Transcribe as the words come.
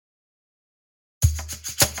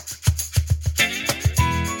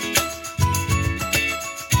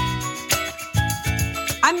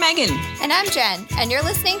Megan. And I'm Jen, and you're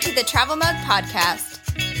listening to the Travel Mug Podcast.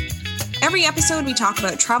 Every episode, we talk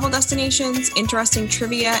about travel destinations, interesting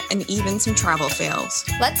trivia, and even some travel fails.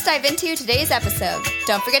 Let's dive into today's episode.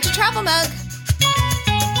 Don't forget to travel mug.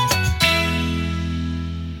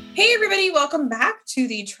 Hey, everybody. Welcome back to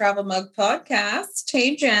the Travel Mug Podcast.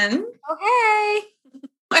 Hey, Jen. Oh, hey.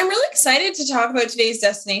 I'm really excited to talk about today's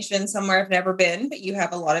destination, somewhere I've never been, but you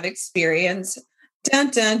have a lot of experience.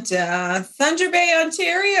 Dun, dun, dun. Thunder Bay,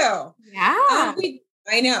 Ontario. Yeah.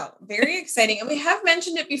 I know. Very exciting. And we have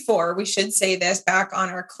mentioned it before. We should say this back on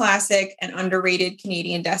our classic and underrated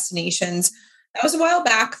Canadian destinations. That was a while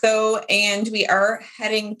back, though, and we are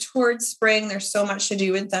heading towards spring. There's so much to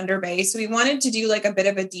do in Thunder Bay. So we wanted to do like a bit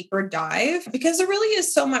of a deeper dive because there really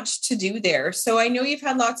is so much to do there. So I know you've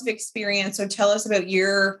had lots of experience. So tell us about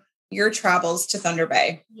your travels to Thunder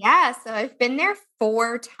Bay. Yeah. So I've been there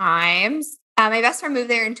 4 times. My best friend moved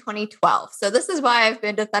there in 2012. So this is why I've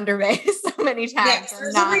been to Thunder Bay so many times. Yes,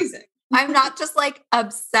 there's a reason. I'm not just like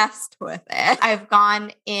obsessed with it. I've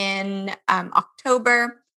gone in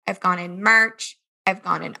October. I've gone in March. I've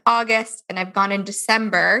gone in August. And I've gone in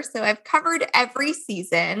December. So I've covered every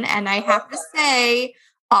season. And I have to say,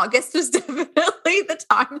 August was definitely the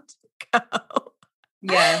time to go.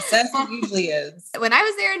 Yes, that's what it usually is. When I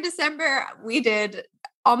was there in December, we did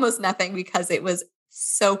almost nothing because it was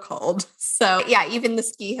so cold. So yeah, even the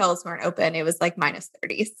ski hills weren't open. It was like minus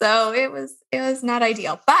 30. So it was not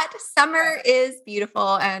ideal, but summer is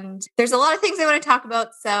beautiful and there's a lot of things I want to talk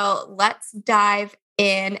about. So let's dive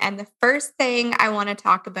in. And the first thing I want to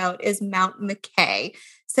talk about is Mount McKay.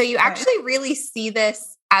 So you actually really see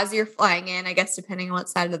this as you're flying in, I guess, depending on what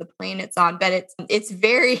side of the plane it's on, but it's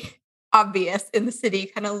very obvious in the city,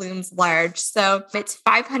 kind of looms large. So it's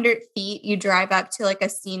 500 feet. You drive up to like a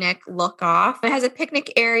scenic look off. It has a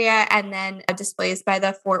picnic area and then displays by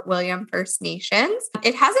the Fort William First Nations.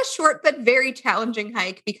 It has a short but very challenging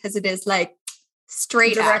hike because it is like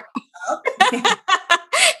straight up.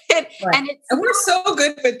 And we're so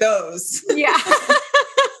good with those. Yeah.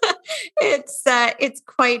 It's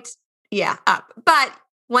quite, up. But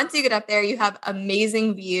once you get up there, you have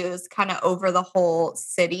amazing views kind of over the whole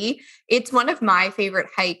city. It's one of my favorite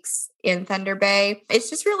hikes in Thunder Bay. It's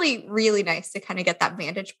just really, really nice to kind of get that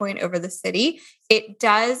vantage point over the city. It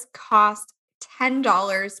does cost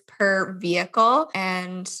 $10 per vehicle.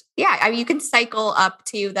 And you can cycle up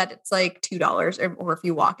to that. It's like $2 or if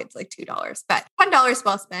you walk, it's like $2, but $10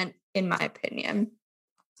 well spent in my opinion.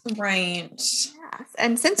 Right. Yes.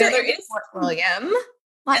 And since there is Fort William,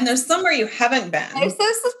 and there's somewhere you haven't been. There's somewhere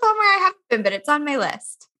I haven't been, but it's on my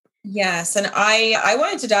list. Yes. And I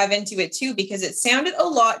wanted to dive into it too, because it sounded a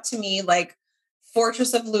lot to me like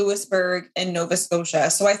Fortress of Louisbourg in Nova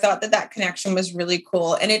Scotia. So I thought that connection was really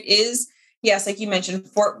cool. And it is, yes, like you mentioned,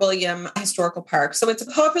 Fort William Historical Park. So it's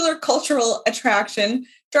a popular cultural attraction,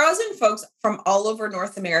 draws in folks from all over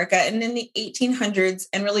North America. And in the 1800s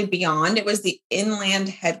and really beyond, it was the inland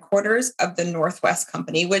headquarters of the Northwest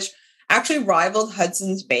Company, which actually rivaled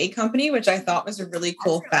Hudson's Bay Company, which I thought was a really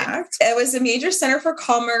cool fact. It was a major center for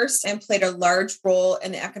commerce and played a large role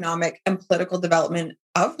in the economic and political development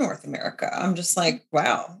of North America. I'm just like,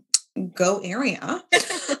 wow, go area.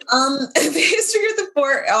 The history of the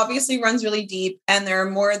fort obviously runs really deep, and there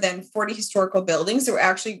are more than 40 historical buildings that were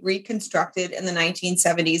actually reconstructed in the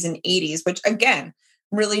 1970s and 80s, which again,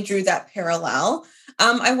 really drew that parallel.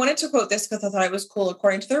 I wanted to quote this because I thought it was cool.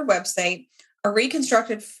 According to their website, a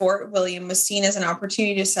reconstructed Fort William was seen as an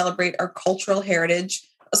opportunity to celebrate our cultural heritage.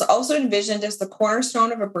 It was also envisioned as the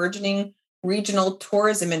cornerstone of a burgeoning regional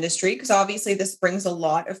tourism industry, because obviously this brings a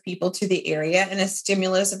lot of people to the area and a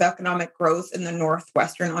stimulus of economic growth in the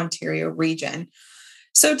Northwestern Ontario region.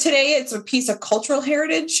 So today it's a piece of cultural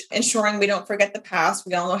heritage, ensuring we don't forget the past.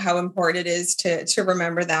 We all know how important it is to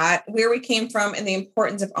remember that, where we came from, and the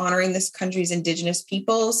importance of honoring this country's Indigenous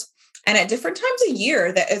peoples. And at different times of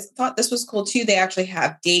year, I thought this was cool too. They actually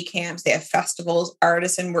have day camps, they have festivals,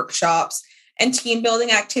 artisan workshops, and team building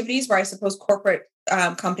activities where I suppose corporate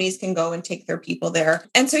companies can go and take their people there.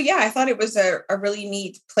 And so, I thought it was a really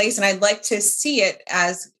neat place. And I'd like to see it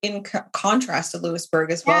as in contrast to Louisbourg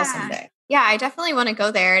as well someday. Yeah, I definitely want to go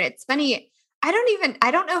there. And it's funny. I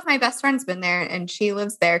don't know if my best friend's been there and she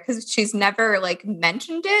lives there because she's never like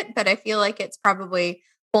mentioned it, but I feel like it's probably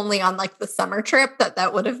only on like the summer trip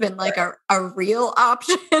that would have been like a real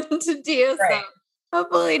option to do. Right. So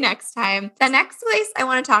hopefully next time. The next place I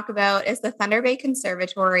want to talk about is the Thunder Bay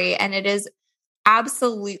Conservatory. And it is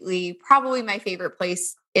absolutely probably my favorite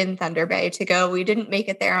place in Thunder Bay to go. We didn't make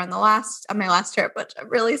it there on my last trip, which I'm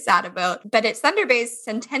really sad about. But it's Thunder Bay's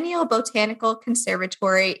Centennial Botanical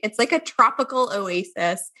Conservatory. It's like a tropical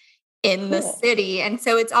oasis. in the Cool. city. And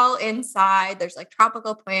so it's all inside. There's like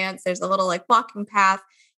tropical plants. There's a little like walking path.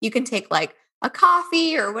 You can take like a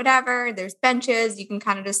coffee or whatever. There's benches. You can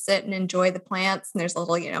kind of just sit and enjoy the plants. And there's a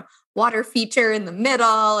little, water feature in the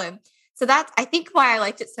middle. And so that's, I think, why I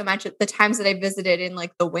liked it so much at the times that I visited in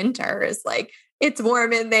like the winter is like, it's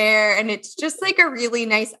warm in there. And it's just like a really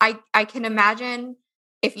nice, I can imagine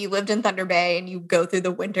if you lived in Thunder Bay and you go through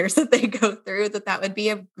the winters that they go through, that would be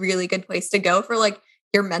a really good place to go for like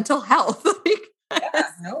your mental health. Yeah,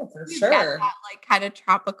 no, for You sure. get that like kind of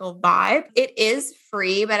tropical vibe. It is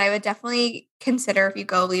free, but I would definitely consider if you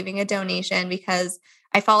go leaving a donation because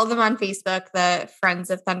I follow them on Facebook, the Friends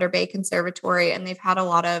of Thunder Bay Conservatory, and they've had a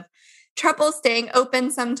lot of trouble staying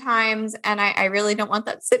open sometimes. And I really don't want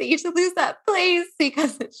that city to lose that place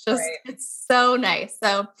because it's just, It's so nice.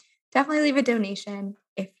 So definitely leave a donation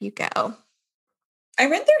if you go. I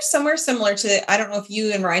read there's somewhere similar to, I don't know if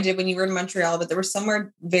you and Ryan did when you were in Montreal, but there was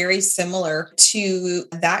somewhere very similar to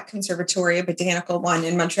that conservatory, a botanical one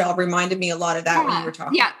in Montreal. Reminded me a lot of that when you were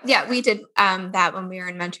talking. Yeah. We did that when we were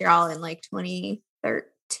in Montreal in like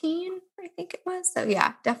 2013, I think it was. So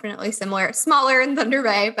yeah, definitely similar, smaller in Thunder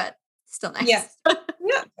Bay, but still nice. Yeah,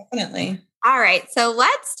 definitely. All right. So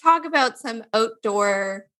let's talk about some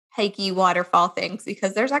outdoor hikey waterfall things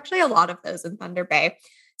because there's actually a lot of those in Thunder Bay.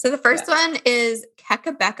 So the first one is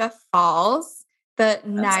Kekabeka Falls, the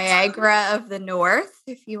Niagara of the North,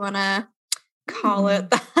 if you want to call it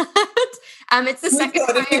that. It's the second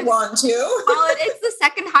highest. If you want to. Well, it's the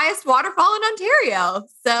second highest waterfall in Ontario.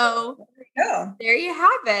 So there you have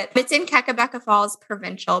it. It's in Kekabeka Falls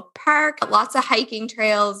Provincial Park. Lots of hiking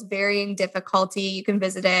trails, varying difficulty. You can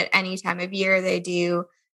visit it any time of year. They do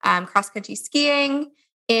cross-country skiing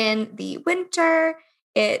in the winter.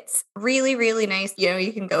 It's really, really nice.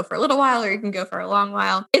 You can go for a little while or you can go for a long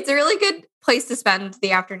while. It's a really good place to spend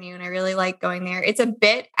the afternoon. I really like going there. It's a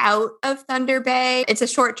bit out of Thunder Bay. It's a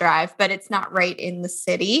short drive, but it's not right in the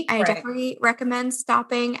city. I definitely recommend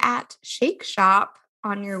stopping at Shake Shop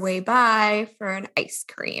on your way by for an ice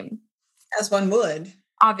cream. As one would.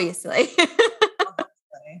 Obviously.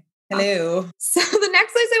 Hello. So the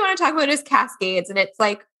next place I want to talk about is Cascades, and it's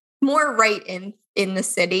like more right in the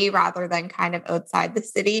city rather than kind of outside the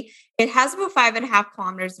city. It has about 5.5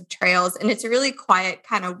 kilometers of trails, and it's a really quiet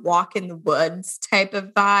kind of walk in the woods type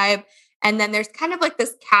of vibe. And then there's kind of like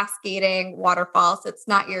this cascading waterfall. So it's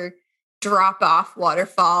not your drop off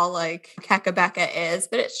waterfall like Kekabeka is,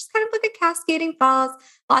 but it's just kind of like a cascading falls,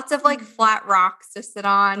 lots of like flat rocks to sit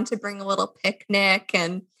on to bring a little picnic.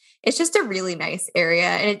 And it's just a really nice area.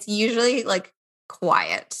 And it's usually like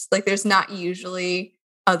quiet. Like there's not usually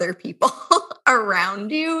other people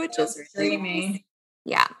around you, which is really nice.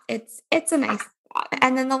 Yeah, it's a nice spot.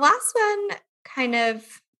 And then the last one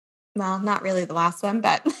not really the last one,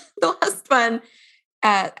 but the last one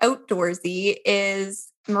outdoorsy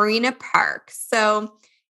is Marina Park. So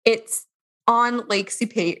it's on Lake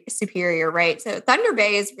Superior, right? So Thunder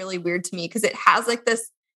Bay is really weird to me because it has like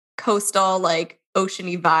this coastal, like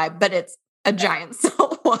oceany vibe, but it's a giant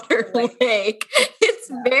saltwater lake.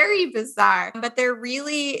 It's very bizarre, but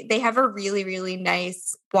they have a really, really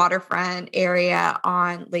nice waterfront area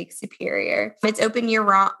on Lake Superior. It's open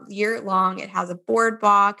year long. It has a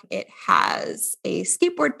boardwalk. It has a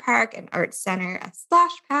skateboard park, an art center, a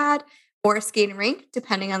splash pad, or a skating rink,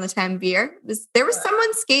 depending on the time of year. There was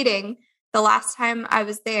someone skating the last time I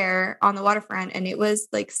was there on the waterfront, and it was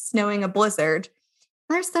like snowing a blizzard.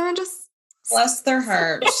 There's someone just bless their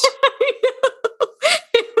hearts.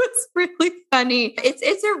 It was really funny.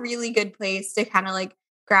 It's a really good place to kind of like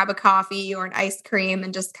grab a coffee or an ice cream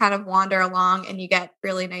and just kind of wander along, and you get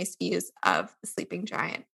really nice views of the Sleeping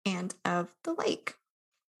Giant and of the lake.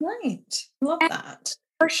 Right. Love that.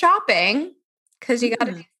 For shopping, because you got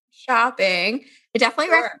to do shopping, I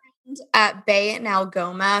definitely recommend at Bay and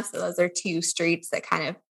Algoma. So those are two streets that kind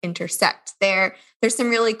of intersect there. There's some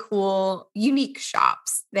really cool, unique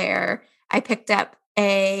shops there. I picked up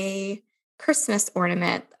a Christmas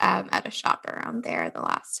ornament at a shop around there the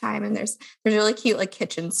last time. And there's a really cute like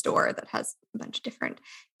kitchen store that has a bunch of different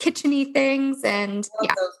kitchen-y things. And I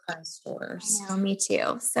love those kind of stores. I know, me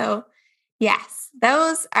too. So yes,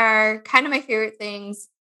 those are kind of my favorite things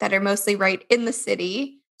that are mostly right in the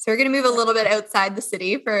city. So we're going to move a little bit outside the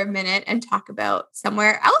city for a minute and talk about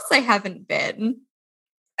somewhere else I haven't been.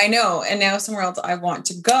 I know. And now somewhere else I want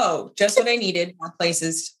to go. Just what I needed, more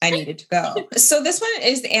places I needed to go. So this one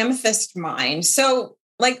is the Amethyst Mine. So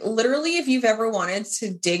like literally if you've ever wanted to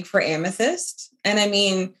dig for amethyst, and I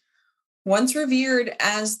mean, once revered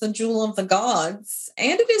as the jewel of the gods,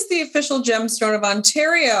 and it is the official gemstone of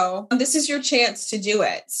Ontario, this is your chance to do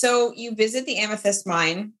it. So you visit the Amethyst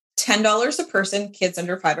Mine $10 a person, kids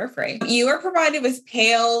under 5 are free. You are provided with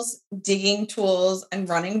pails, digging tools, and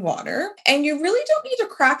running water. And you really don't need to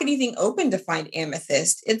crack anything open to find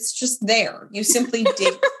amethyst. It's just there. You simply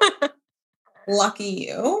dig. Lucky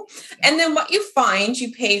you. And then what you find,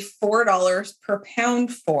 you pay $4 per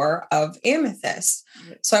pound for of amethyst.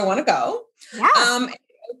 So I want to go. Yeah. It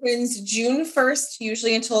opens June 1st,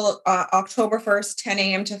 usually until October 1st, 10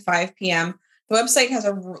 a.m. to 5 p.m. The website has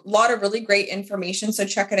a lot of really great information, so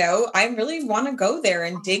check it out. I really want to go there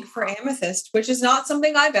and dig for amethyst, which is not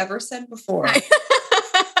something I've ever said before.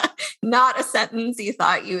 Not a sentence you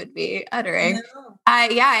thought you would be uttering. No.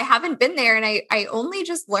 I haven't been there, and I only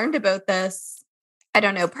just learned about this. I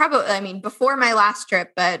don't know, probably, before my last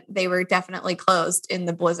trip, but they were definitely closed in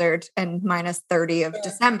the blizzard and -30 of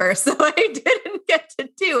December. So I didn't get to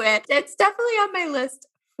do it. It's definitely on my list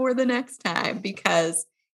for the next time because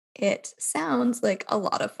it sounds like a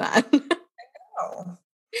lot of fun. Oh.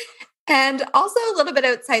 And also a little bit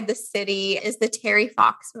outside the city is the Terry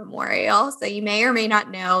Fox Memorial. So you may or may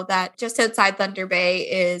not know that just outside Thunder Bay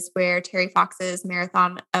is where Terry Fox's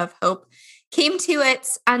Marathon of Hope came to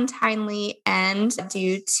its untimely end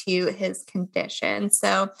due to his condition.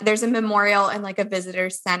 So there's a memorial and like a visitor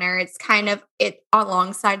center. It's kind of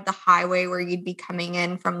alongside the highway where you'd be coming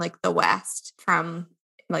in from like the west from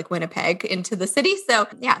like Winnipeg into the city. So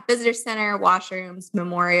yeah, visitor center, washrooms,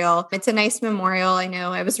 memorial. It's a nice memorial. I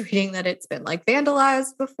know I was reading that it's been like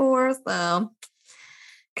vandalized before. So,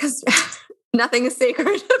 because nothing is sacred,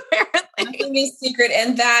 apparently. Nothing is secret.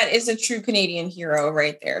 And that is a true Canadian hero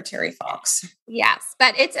right there, Terry Fox. Yes,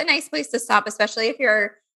 but it's a nice place to stop, especially if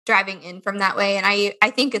you're driving in from that way. And I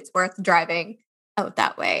think it's worth driving out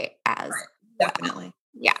that way as right. Definitely.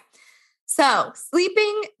 Yeah. So,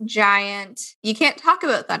 Sleeping Giant, you can't talk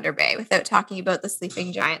about Thunder Bay without talking about the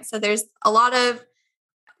Sleeping Giant. So, there's a lot of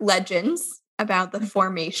legends about the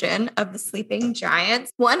formation of the Sleeping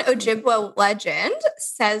Giant. One Ojibwa legend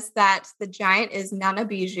says that the giant is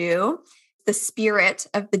Nanabiju, the spirit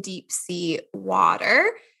of the deep sea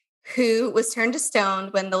water, who was turned to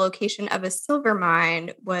stone when the location of a silver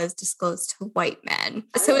mine was disclosed to white men.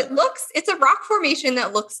 So, it's a rock formation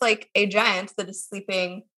that looks like a giant that is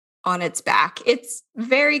sleeping on its back. It's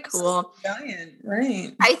very cool. Giant,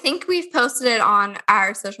 right. I think we've posted it on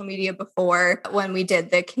our social media before when we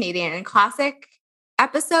did the Canadian Classic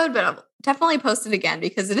episode, but I'll definitely post it again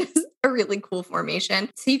because it is a really cool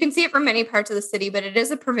formation. So you can see it from many parts of the city, but it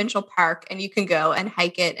is a provincial park and you can go and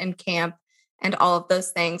hike it and camp and all of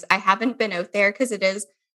those things. I haven't been out there because it is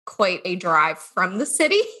quite a drive from the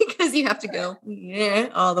city because you have to go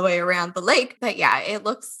all the way around the lake. But yeah, it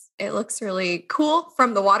looks really cool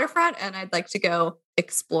from the waterfront and I'd like to go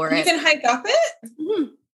explore it. You can hike up it? Mm-hmm.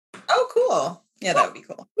 Oh, cool. Yeah, that would be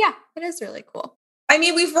cool. Yeah, it is really cool. I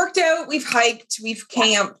mean, we've worked out, we've hiked, we've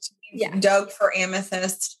camped, we've dug for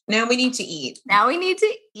amethyst. Now we need to eat.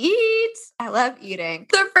 I love eating.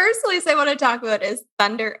 The first place I want to talk about is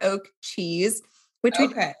Thunder Oak Cheese, which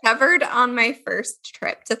we covered on my first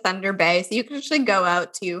trip to Thunder Bay. So you can actually go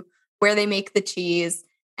out to where they make the cheese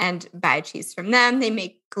and buy cheese from them. They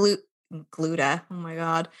make Gouda. Oh my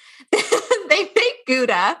God. They make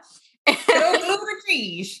Gouda. Gouda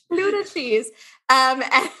cheese. Gouda cheese.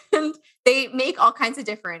 And they make all kinds of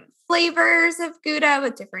different flavors of Gouda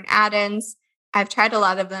with different add-ins. I've tried a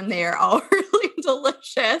lot of them. They are all really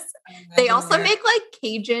delicious. They also make like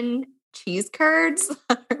Cajun cheese curds.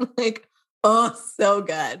 Like, oh, so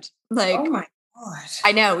good. Like, oh my God.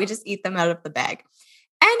 I know. We just eat them out of the bag.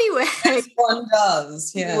 Anyway. As one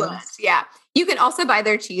does. Yeah. You can also buy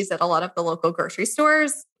their cheese at a lot of the local grocery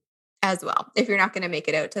stores as well, if you're not going to make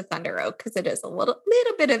it out to Thunder Oak, because it is a little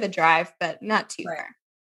bit of a drive, but not too far.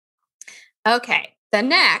 Okay. The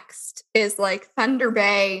next is like Thunder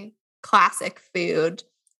Bay classic food,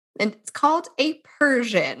 and it's called a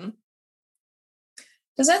Persian.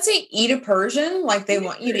 Does that say eat a Persian? Like they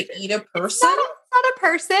want you to eat a person? It's not a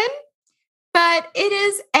person, but it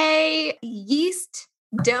is a yeast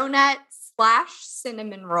donut /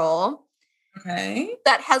 cinnamon roll. Okay.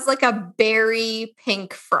 That has like a berry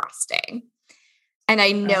pink frosting. And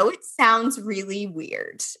I know it sounds really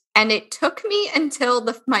weird. And it took me until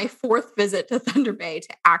my 4th visit to Thunder Bay to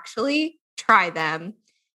actually try them.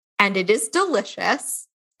 And it is delicious.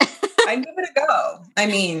 I'd give it a go. I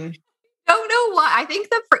mean, don't know why. I think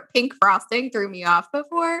the pink frosting threw me off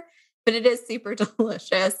before, but it is super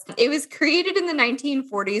delicious. It was created in the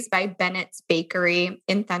 1940s by Bennett's Bakery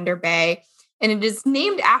in Thunder Bay. And it is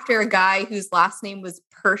named after a guy whose last name was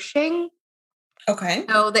Pershing. Okay.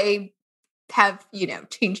 So they have,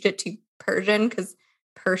 changed it to Persian because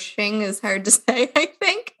Pershing is hard to say, I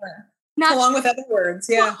think. Sure. Along with other words,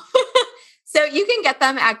 yeah. So you can get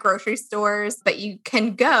them at grocery stores, but you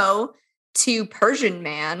can go to Persian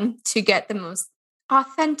Man to get the most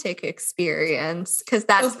authentic experience because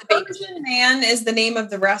that's the Persian Man is the name of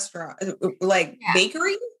the restaurant,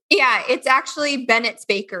 bakery. Yeah, it's actually Bennett's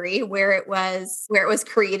Bakery where it was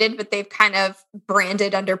created, but they've kind of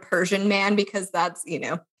branded under Persian Man because that's,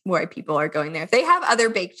 why people are going there. They have other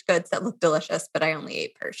baked goods that look delicious, but I only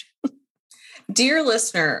ate Persian. Dear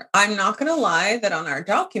listener, I'm not going to lie that on our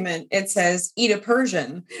document, it says eat a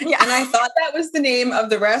Persian. Yeah. And I thought that was the name of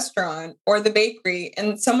the restaurant or the bakery.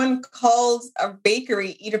 And someone called a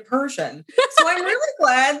bakery eat a Persian. So I'm really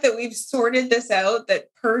glad that we've sorted this out,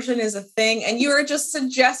 that Persian is a thing. And you are just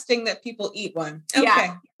suggesting that people eat one.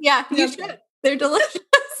 Okay. Yeah, you should. They're delicious.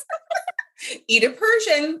 Eat a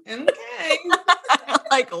Persian. Okay.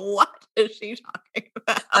 Like, what is she talking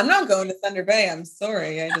about? I'm not going to Thunder Bay. I'm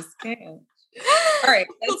sorry. I just can't. All right.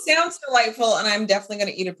 That sounds delightful. And I'm definitely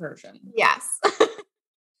going to eat a Persian. Yes.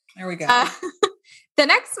 There we go. The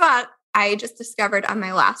next spot I just discovered on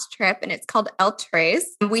my last trip, and it's called El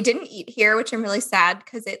Tres. We didn't eat here, which I'm really sad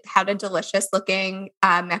because it had a delicious looking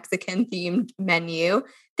Mexican themed menu.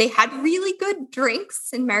 They had really good drinks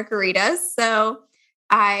and margaritas. So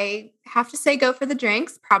I have to say, go for the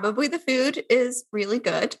drinks. Probably the food is really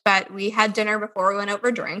good, but we had dinner before we went out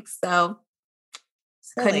for drinks. So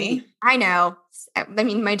Silly. I know. I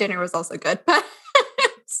mean, my dinner was also good, but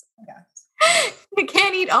I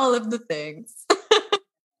can't eat all of the things.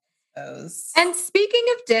 And speaking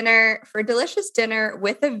of dinner, for delicious dinner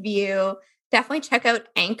with a view, definitely check out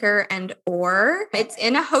Anchor and Ore. It's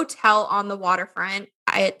in a hotel on the waterfront.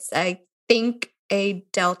 It's, I think, a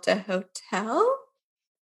Delta hotel,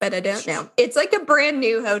 but I don't know. It's like a brand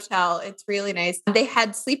new hotel. It's really nice. They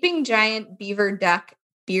had Sleeping Giant Beaver Duck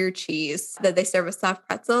beer cheese that they serve with soft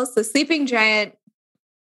pretzels. So Sleeping Giant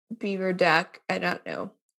Beaver Duck, I don't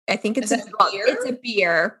know. I think it's a beer. It's a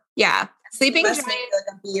beer. Yeah. Sleeping Giant,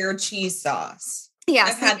 like a beer cheese sauce.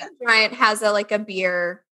 Yeah, Sleeping Giant has a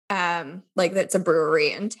beer, that's a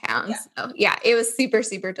brewery in town. Yeah. So yeah, it was super,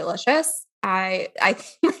 super delicious. I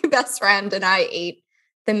my best friend and I ate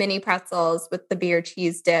the mini pretzels with the beer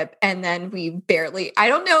cheese dip, and then I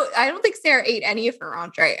don't think Sarah ate any of her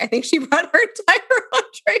entree. I think she brought her entire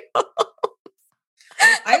entree home.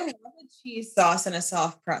 I love a cheese sauce and a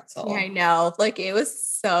soft pretzel. Yeah, I know. It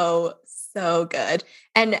was so good.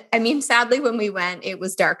 And I mean, sadly, when we went, it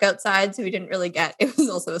was dark outside, so we didn't really it was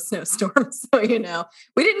also a snowstorm. So, we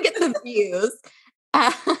didn't get the views.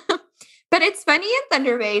 But it's funny in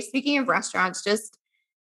Thunder Bay, speaking of restaurants, just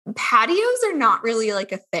patios are not really a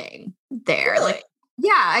thing there. Really?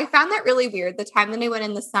 I found that really weird. The time that I went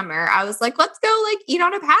in the summer, I was like, let's go eat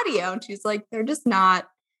on a patio. And she's like, they're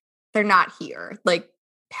not here.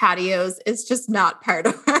 Patios is just not part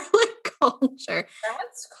of our culture.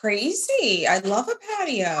 That's crazy. I love a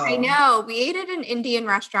patio. I know. We ate at an Indian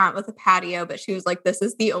restaurant with a patio, but she was like, this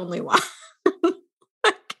is the only one.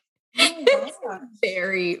 It's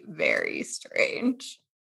very, very strange.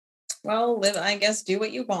 Well, I guess do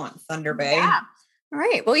what you want, Thunder Bay. Yeah. All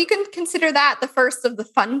right. Well, you can consider that the first of the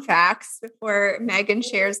fun facts before Megan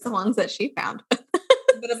shares the ones that she found. A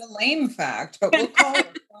bit of a lame fact, but we'll call it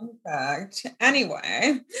a fun fact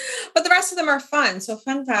anyway. But the rest of them are fun. So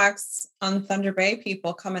fun facts on Thunder Bay,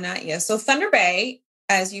 people coming at you. So Thunder Bay,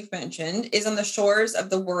 as you've mentioned, is on the shores of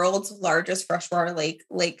the world's largest freshwater lake,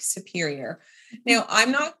 Lake Superior. Now,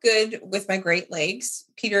 I'm not good with my Great Lakes.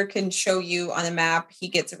 Peter can show you on the map. He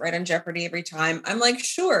gets it right on Jeopardy every time. I'm like,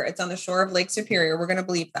 sure, it's on the shore of Lake Superior. We're going to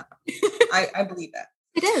believe that. I believe that.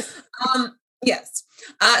 It is. Yes.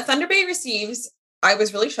 Thunder Bay receives, I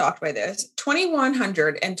was really shocked by this,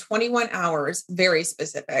 2,121 hours, very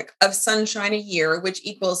specific, of sunshine a year, which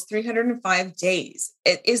equals 305 days.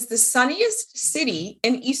 It is the sunniest city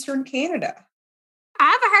in Eastern Canada. I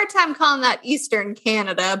have a hard time calling that Eastern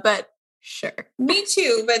Canada, but sure. Me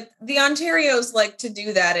too, but the Ontarios like to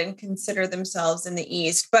do that and consider themselves in the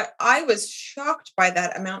East. But I was shocked by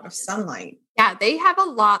that amount of sunlight. Yeah, they have a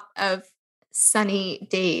lot of sunny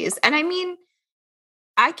days. And I mean,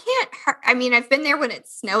 I've been there when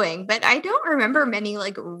it's snowing, but I don't remember many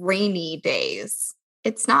rainy days.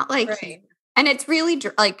 It's not right. And it's really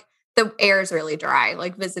the air is really dry,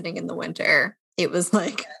 visiting in the winter. It was all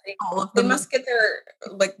of them. They must get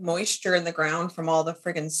their moisture in the ground from all the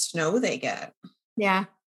friggin' snow they get. Yeah.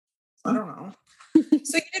 I don't know.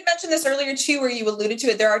 So you did mention this earlier too, where you alluded to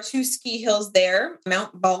it. There are two ski hills there,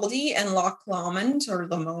 Mount Baldy and Loch Lomond or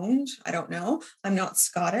Lomond. I don't know. I'm not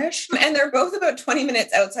Scottish. And they're both about 20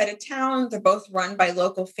 minutes outside of town. They're both run by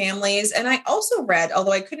local families. And I also read,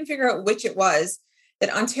 although I couldn't figure out which it was,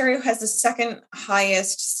 that Ontario has the second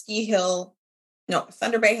highest ski hill No,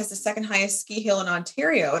 Thunder Bay has the second highest ski hill in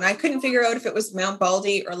Ontario. And I couldn't figure out if it was Mount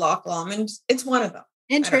Baldy or Loch Lomond. It's one of them.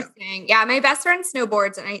 Interesting. Yeah, my best friend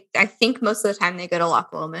snowboards, and I think most of the time they go to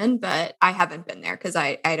Loch Lomond, but I haven't been there because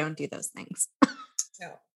I don't do those things.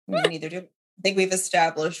 No, me neither do. I think we've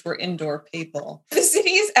established we're indoor people. The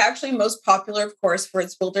city is actually most popular, of course, for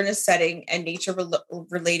its wilderness setting and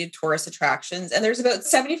nature-related tourist attractions. And there's about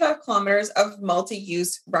 75 kilometers of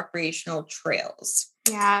multi-use recreational trails.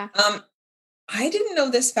 Yeah. I didn't know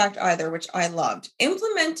this fact either, which I loved.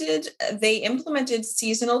 They implemented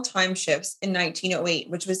seasonal time shifts in 1908,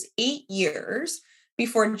 which was 8 years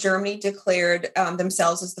before Germany declared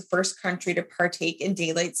themselves as the first country to partake in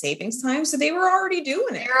daylight savings time. So they were already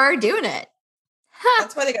doing it. They were already doing it.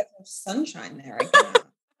 That's why they got so much sunshine there. I guess.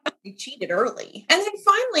 They cheated early. And then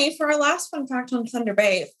finally, for our last fun fact on Thunder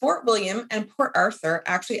Bay, Fort William and Port Arthur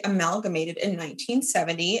actually amalgamated in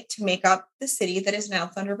 1970 to make up the city that is now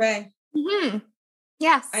Thunder Bay. Mm-hmm.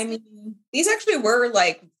 Yes. I mean, these actually were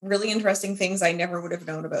like really interesting things I never would have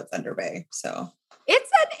known about Thunder Bay. So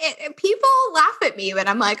people laugh at me when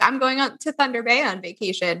I'm like, I'm going out to Thunder Bay on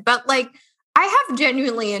vacation, but like I have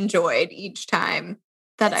genuinely enjoyed each time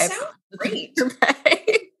that I've sounds great.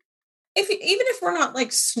 Even if we're not like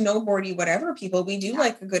snowboardy, whatever people, we do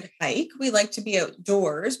like a good hike. We like to be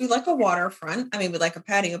outdoors. We like a waterfront. I mean, we like a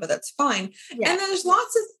patio, but that's fine. Yeah. And then there's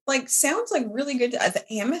lots of like, sounds like really good. The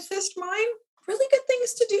Amethyst Mine, really good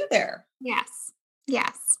things to do there. Yes.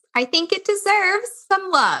 Yes. I think it deserves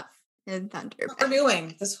some love in Thunder Bay. We're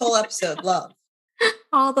doing this whole episode, love.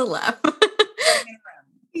 All the love.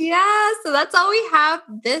 Yeah, so that's all we have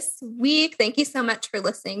this week. Thank you so much for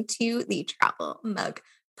listening to the Travel Mug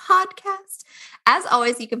Podcast. As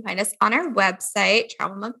always, you can find us on our website,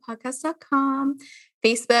 travelmugpodcast.com,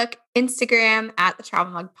 Facebook, Instagram at the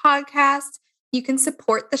Travel Mug Podcast. You can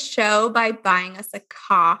support the show by buying us a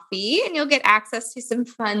coffee, and you'll get access to some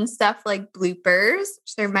fun stuff like bloopers,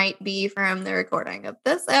 which there might be from the recording of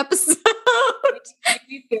this episode.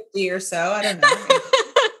 Maybe 50 or so. I don't know.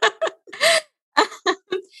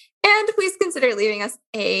 And please consider leaving us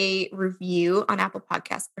a review on Apple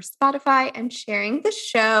Podcasts or Spotify and sharing the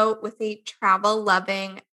show with a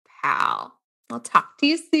travel-loving pal. I'll talk to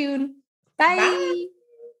you soon. Bye. Bye.